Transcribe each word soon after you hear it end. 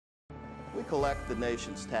We collect the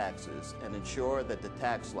nation's taxes and ensure that the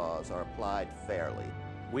tax laws are applied fairly.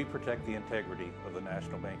 We protect the integrity of the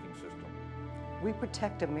national banking system. We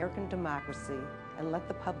protect American democracy and let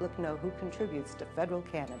the public know who contributes to federal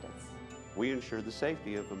candidates. We ensure the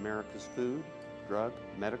safety of America's food, drug,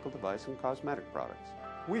 medical device, and cosmetic products.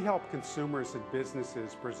 We help consumers and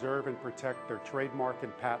businesses preserve and protect their trademark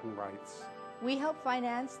and patent rights. We help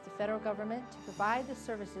finance the federal government to provide the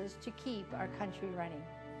services to keep our country running.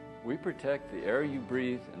 We protect the air you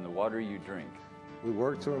breathe and the water you drink. We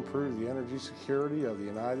work to improve the energy security of the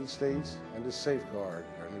United States and to safeguard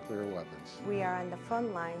our nuclear weapons. We are on the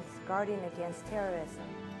front lines guarding against terrorism.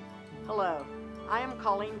 Hello, I am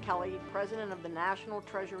Colleen Kelly, President of the National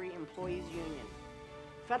Treasury Employees Union.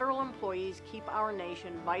 Federal employees keep our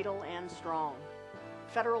nation vital and strong.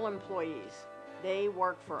 Federal employees, they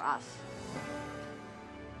work for us.